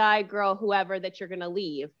that guy, girl, whoever that you're going to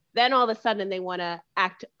leave, then all of a sudden they want to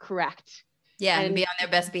act correct. Yeah, and be on their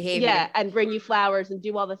best behavior. Yeah, and bring you flowers and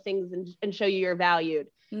do all the things and show you you're valued.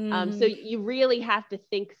 Mm-hmm. So you really have to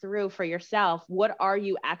think through for yourself, what are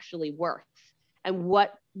you actually worth? And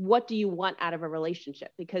what do you want out of a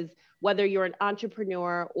relationship? Because whether you're an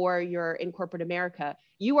entrepreneur or you're in corporate America,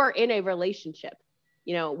 you are in a relationship,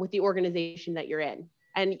 you know, with the organization that you're in.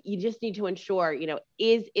 And you just need to ensure, you know,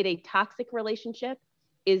 is it a toxic relationship?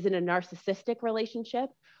 Is it a narcissistic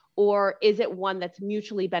relationship? Or is it one that's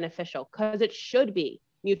mutually beneficial? Because it should be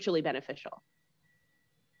mutually beneficial.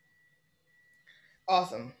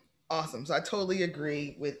 Awesome. So I totally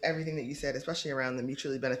agree with everything that you said, especially around the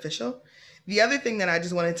mutually beneficial. The other thing that I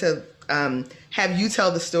just wanted to have you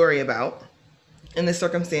tell the story about in this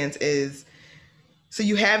circumstance is, so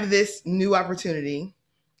you have this new opportunity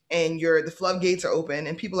and the floodgates are open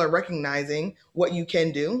and people are recognizing what you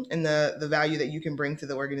can do and the value that you can bring to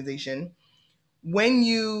the organization. When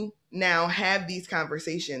you now have these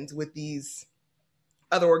conversations with these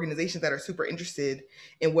other organizations that are super interested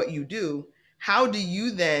in what you do, how do you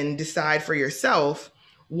then decide for yourself,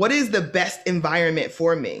 what is the best environment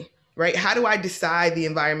for me, right? How do I decide the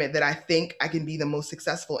environment that I think I can be the most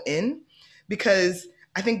successful in? Because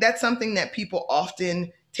I think that's something that people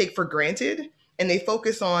often take for granted, and they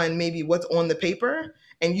focus on maybe what's on the paper.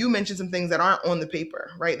 And you mentioned some things that aren't on the paper,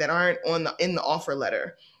 right? That aren't in the offer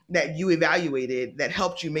letter that you evaluated that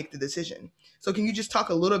helped you make the decision. So can you just talk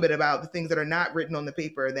a little bit about the things that are not written on the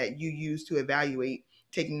paper that you use to evaluate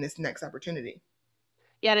taking this next opportunity?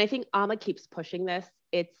 Yeah, and I think Alma keeps pushing this.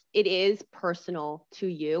 It is personal to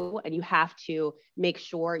you, and you have to make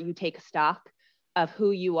sure you take stock of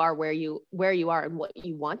who you are, where you are, and what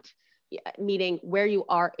you want. Meaning where you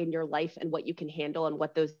are in your life and what you can handle and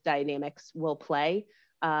what those dynamics will play.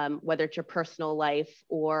 Whether it's your personal life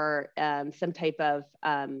or some type of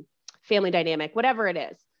family dynamic, whatever it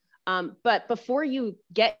is. But before you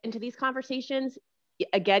get into these conversations,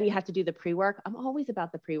 again, you have to do the pre-work. I'm always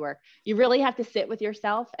about the pre-work. You really have to sit with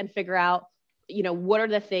yourself and figure out, you know, what are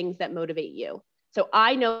the things that motivate you? So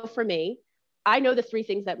I know for me, I know the 3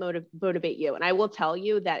 things that motivate you. And I will tell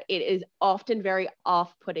you that it is often very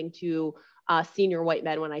off-putting to senior white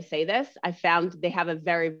men when I say this. I found they have a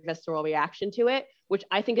very visceral reaction to it, which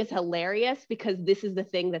I think is hilarious because this is the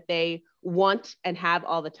thing that they want and have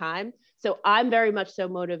all the time. So I'm very much so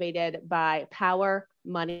motivated by power,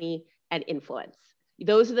 money, and influence.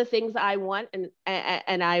 Those are the things I want and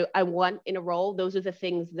I want in a role. Those are the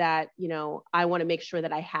things that, you know, I want to make sure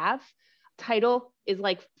that I have. Title is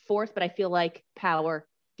like 4th, but I feel like power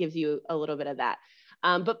gives you a little bit of that.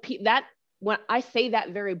 But that when I say that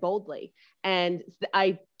very boldly, and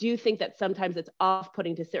I do think that sometimes it's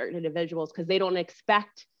off-putting to certain individuals because they don't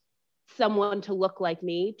expect someone to look like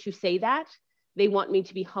me to say that. They want me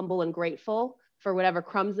to be humble and grateful for whatever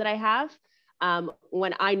crumbs that I have.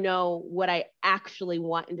 when I know what I actually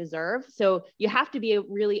want and deserve. So you have to be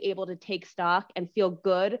really able to take stock and feel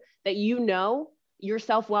good that you know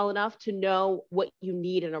yourself well enough to know what you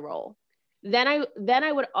need in a role. Then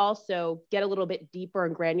I would also get a little bit deeper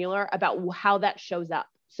and granular about how that shows up.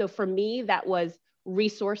 So for me, that was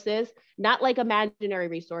resources, not like imaginary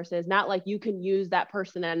resources, not like you can use that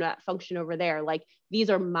person and that function over there. Like,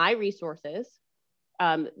 these are my resources,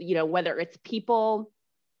 whether it's people,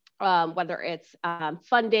 whether it's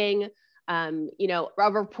funding, a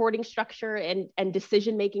reporting structure and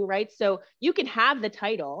decision-making rights. So you can have the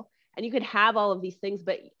title and you can have all of these things,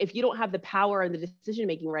 but if you don't have the power and the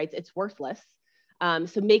decision-making rights, it's worthless.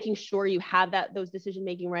 So making sure you have those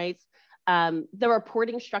decision-making rights, the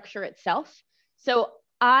reporting structure itself. So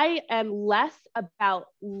I am less about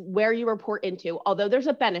where you report into, although there's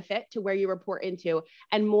a benefit to where you report into,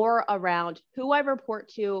 and more around who I report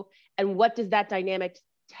to and what does that dynamic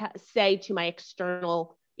say to my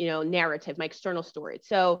external, narrative, my external story.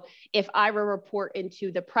 So if I report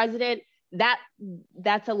into the president,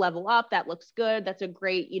 that's a level up, that looks good. That's a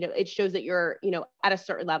great, it shows that you're, at a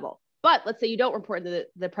certain level. But let's say you don't report into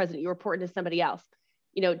the president, you report into somebody else.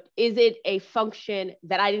 Is it a function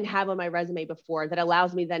that I didn't have on my resume before that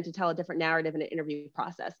allows me then to tell a different narrative in an interview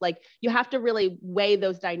process? Like, you have to really weigh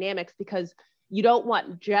those dynamics, because you don't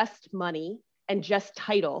want just money and just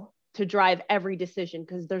title to drive every decision,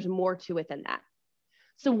 because there's more to it than that.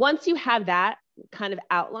 So once you have that kind of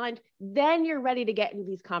outlined, then you're ready to get into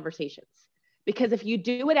these conversations. Because if you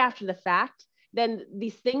do it after the fact, then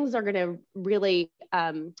these things are going to really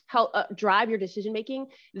help drive your decision-making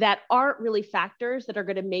that aren't really factors that are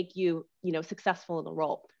going to make you, successful in the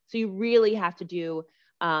role. So you really have to do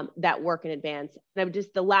that work in advance. And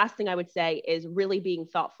the last thing I would say is really being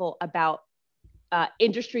thoughtful about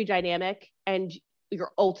industry dynamic and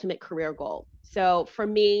your ultimate career goal. So for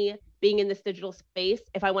me, being in this digital space,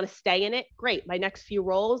 if I want to stay in it, great. My next few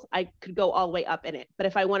roles, I could go all the way up in it. But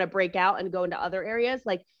if I want to break out and go into other areas,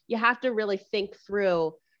 like, you have to really think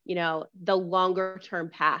through, the longer term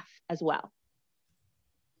path as well.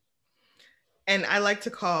 And I like to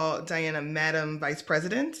call Diana Madam Vice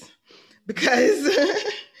President, because,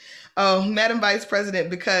 Madam Vice President,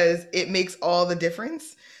 because it makes all the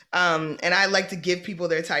difference. And I like to give people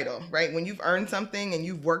their title, right? When you've earned something and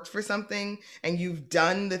you've worked for something and you've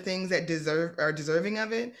done the things that are deserving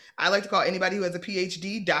of it, I like to call anybody who has a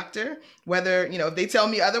PhD doctor. Whether, if they tell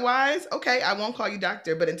me otherwise, okay, I won't call you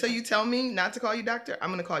doctor. But until you tell me not to call you doctor, I'm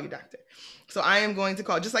going to call you doctor. So I am going to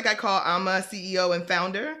call, just like I call Amma CEO and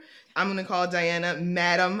founder, I'm going to call Diana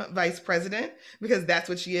Madam Vice President, because that's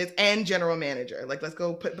what she is, and General Manager. Like, let's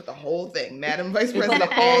go put the whole thing, Madam Vice President,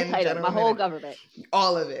 the whole and title, General my whole Manager. government,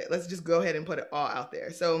 all of it. Let's just go ahead and put it all out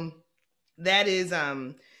there. So that is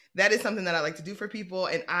something that I like to do for people,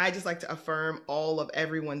 and I just like to affirm all of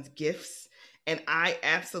everyone's gifts. And I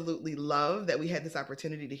absolutely love that we had this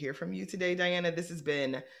opportunity to hear from you today, Diana. This has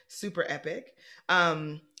been super epic.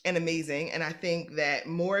 And amazing. And I think that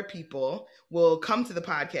more people will come to the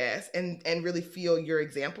podcast and really feel your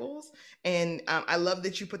examples. And I love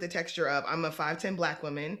that you put the texture of, I'm a 5'10" Black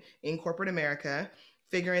woman in corporate America,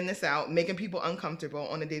 figuring this out, making people uncomfortable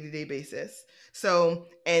on a day-to-day basis. So,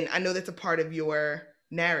 and I know that's a part of your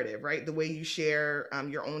narrative, right? The way you share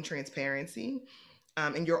your own transparency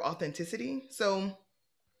and your authenticity. So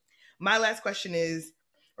my last question is,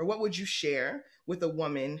 or what would you share with a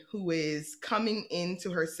woman who is coming into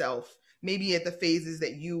herself, maybe at the phases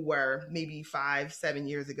that you were maybe 5-7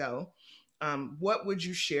 years ago? What would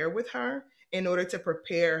you share with her in order to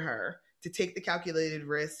prepare her to take the calculated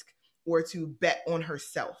risk or to bet on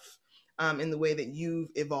herself in the way that you've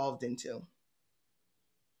evolved into?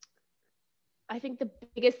 I think the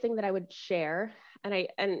biggest thing that I would share,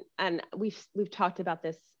 and we've talked about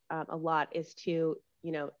this a lot, is to,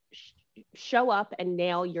 show up and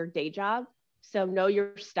nail your day job. So know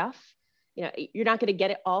your stuff. You're not going to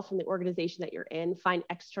get it all from the organization that you're in. Find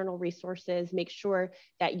external resources. Make sure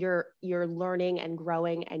that you're learning and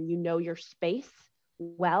growing, and you know your space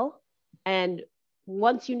well. And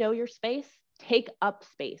once you know your space, take up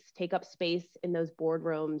space. Take up space in those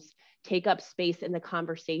boardrooms. Take up space in the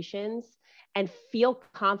conversations, and feel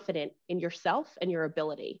confident in yourself and your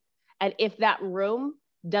ability. And if that room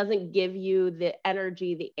doesn't give you the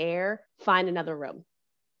energy, the air, find another room.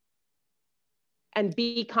 And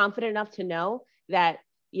be confident enough to know that,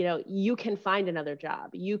 you can find another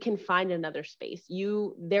job. You can find another space.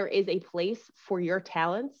 There is a place for your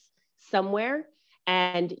talents somewhere,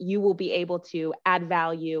 and you will be able to add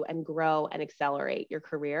value and grow and accelerate your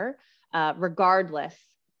career, regardless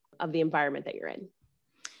of the environment that you're in.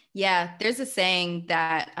 Yeah, there's a saying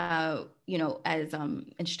that, as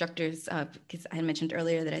instructors, because I had mentioned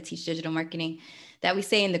earlier that I teach digital marketing, that we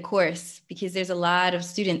say in the course, because there's a lot of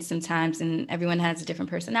students sometimes, and everyone has a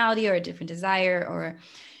different personality or a different desire or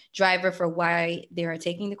driver for why they are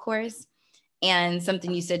taking the course. And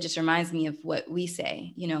something you said just reminds me of what we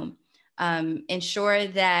say, ensure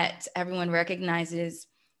that everyone recognizes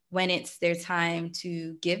when it's their time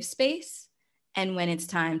to give space and when it's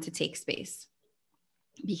time to take space,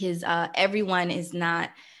 because everyone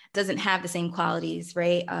doesn't have the same qualities,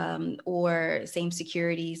 right? Or same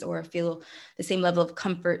securities, or feel the same level of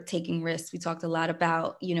comfort taking risks. We talked a lot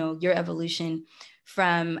about, your evolution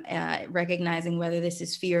from recognizing whether this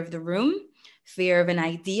is fear of the room, fear of an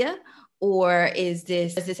idea, or is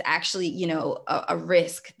this actually, a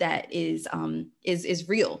risk that is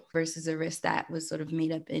real versus a risk that was sort of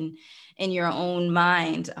made up in your own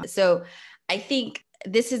mind. So I think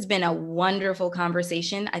this has been a wonderful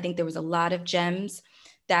conversation. I think there was a lot of gems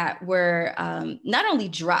that were not only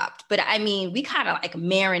dropped, but I mean, we kind of like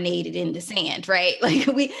marinated in the sand, right?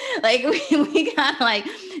 We kind of like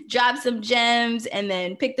dropped some gems and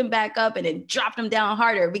then picked them back up and then dropped them down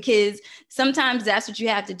harder, because sometimes that's what you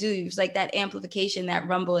have to do. It's like that amplification, that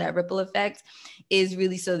rumble, that ripple effect is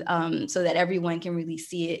really so that everyone can really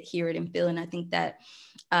see it, hear it, and feel. And I think that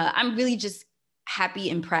I'm really just happy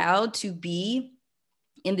and proud to be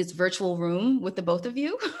in this virtual room with the both of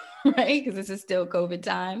you, right? Because this is still COVID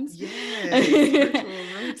times. Yes, virtual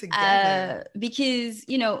room together. Because,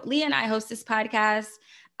 Leah and I host this podcast,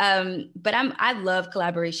 but I love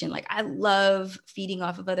collaboration. Like, I love feeding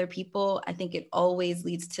off of other people. I think it always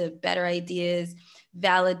leads to better ideas,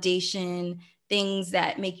 validation, things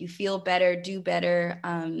that make you feel better, do better,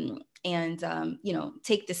 and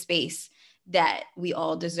take the space that we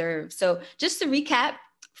all deserve. So just to recap,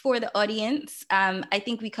 for the audience, I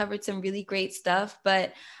think we covered some really great stuff,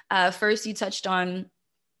 but first you touched on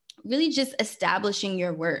really just establishing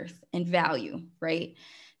your worth and value, right?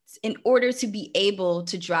 In order to be able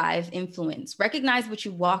to drive influence, recognize what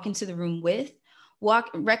you walk into the room with,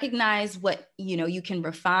 recognize what you can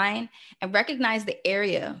refine, and recognize the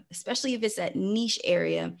area, especially if it's that niche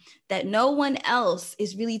area that no one else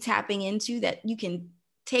is really tapping into, that you can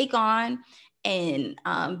take on and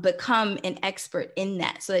become an expert in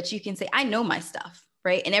that, so that you can say, I know my stuff,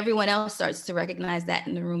 right? And everyone else starts to recognize that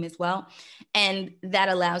in the room as well. And that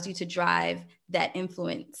allows you to drive that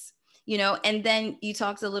influence, and then you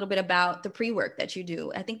talked a little bit about the pre-work that you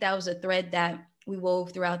do. I think that was a thread that we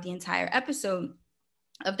wove throughout the entire episode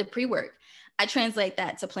of the pre-work. I translate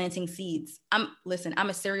that to planting seeds. I'm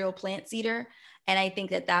a serial plant seeder. And I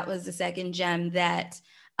think that was the second gem that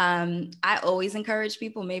I always encourage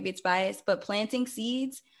people. Maybe it's biased, but planting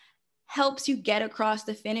seeds helps you get across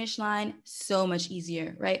the finish line so much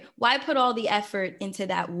easier, right? Why put all the effort into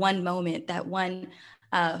that one moment, that one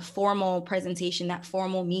formal presentation, that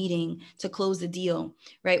formal meeting to close the deal,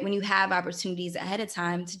 right? When you have opportunities ahead of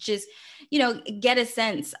time to just, get a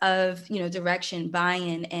sense of, direction,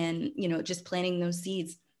 buy-in, and, just planting those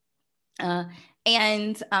seeds.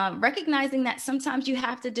 And recognizing that sometimes you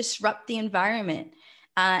have to disrupt the environment.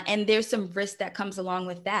 And there's some risk that comes along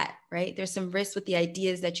with that, right? There's some risk with the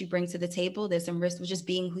ideas that you bring to the table. There's some risk with just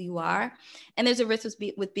being who you are. And there's a risk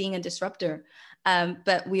with being a disruptor.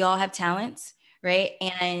 But we all have talents, right?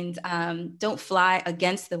 And don't fly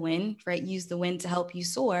against the wind, right? Use the wind to help you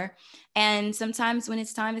soar. And sometimes when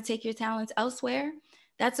it's time to take your talents elsewhere,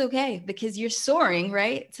 that's okay, because you're soaring,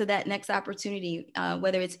 right, to that next opportunity,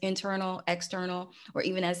 whether it's internal, external, or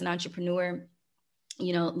even as an entrepreneur,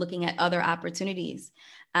 looking at other opportunities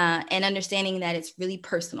and understanding that it's really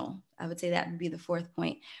personal. I would say that would be the fourth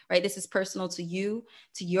point, right? This is personal to you,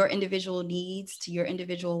 to your individual needs, to your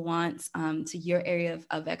individual wants, to your area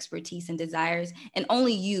of expertise and desires. And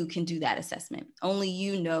only you can do that assessment. Only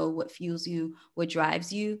you know what fuels you, what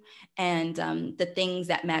drives you, and the things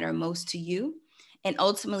that matter most to you. And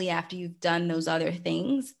ultimately, after you've done those other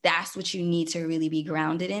things, that's what you need to really be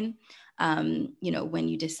grounded in, when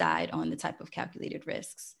you decide on the type of calculated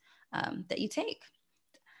risks that you take.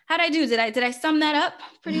 How'd I do? Did I sum that up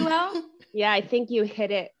pretty well? Yeah, I think you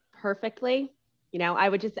hit it perfectly. I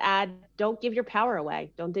would just add, don't give your power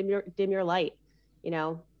away. Don't dim your light.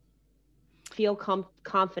 Feel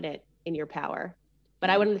confident in your power.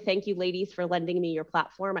 But I wanted to thank you, ladies, for lending me your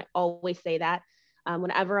platform. I always say that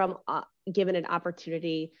whenever I'm given an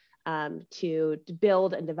opportunity to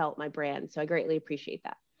build and develop my brand. So I greatly appreciate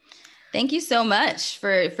that. Thank you so much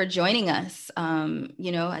for joining us.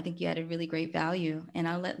 I think you had a really great value, and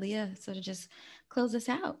I'll let Leah sort of just close us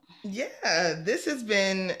out. Yeah, this has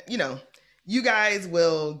been, you guys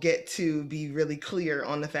will get to be really clear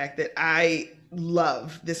on the fact that I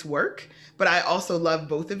love this work, but I also love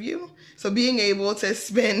both of you. So being able to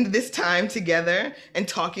spend this time together and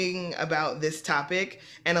talking about this topic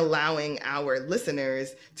and allowing our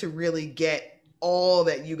listeners to really get all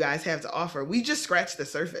that you guys have to offer. We just scratched the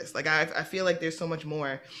surface. Like I feel like there's so much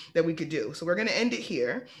more that we could do. So we're going to end it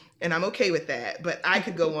here, and I'm okay with that. But I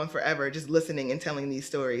could go on forever just listening and telling these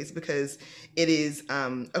stories, because it is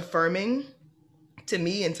affirming to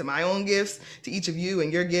me and to my own gifts, to each of you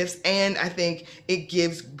and your gifts. And I think it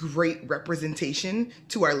gives great representation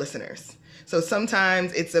to our listeners. So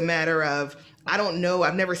sometimes it's a matter of, I don't know,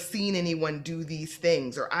 I've never seen anyone do these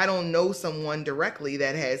things, or I don't know someone directly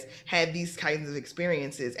that has had these kinds of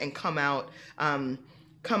experiences and come out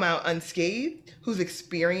unscathed, who's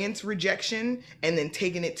experienced rejection and then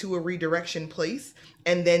taken it to a redirection place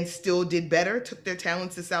and then still did better, took their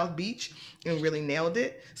talents to South Beach and really nailed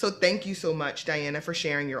it. So thank you so much, Diana, for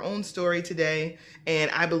sharing your own story today. And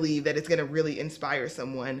I believe that it's going to really inspire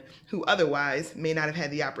someone who otherwise may not have had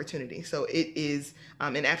the opportunity. So it is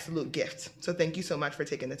an absolute gift. So thank you so much for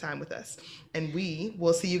taking the time with us. And we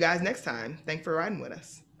will see you guys next time. Thanks for riding with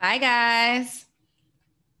us. Bye, guys.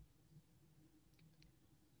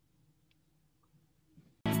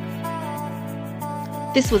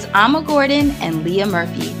 This was Alma Gordon and Leah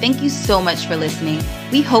Murphy. Thank you so much for listening.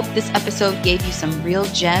 We hope this episode gave you some real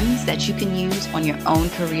gems that you can use on your own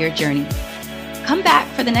career journey. Come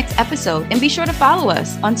back for the next episode and be sure to follow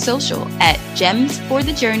us on social at Gems for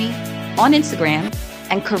the Journey on Instagram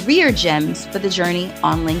and Career Gems for the Journey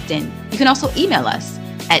on LinkedIn. You can also email us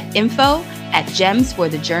at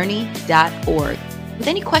info@gemsforthejourney.org with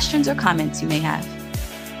any questions or comments you may have.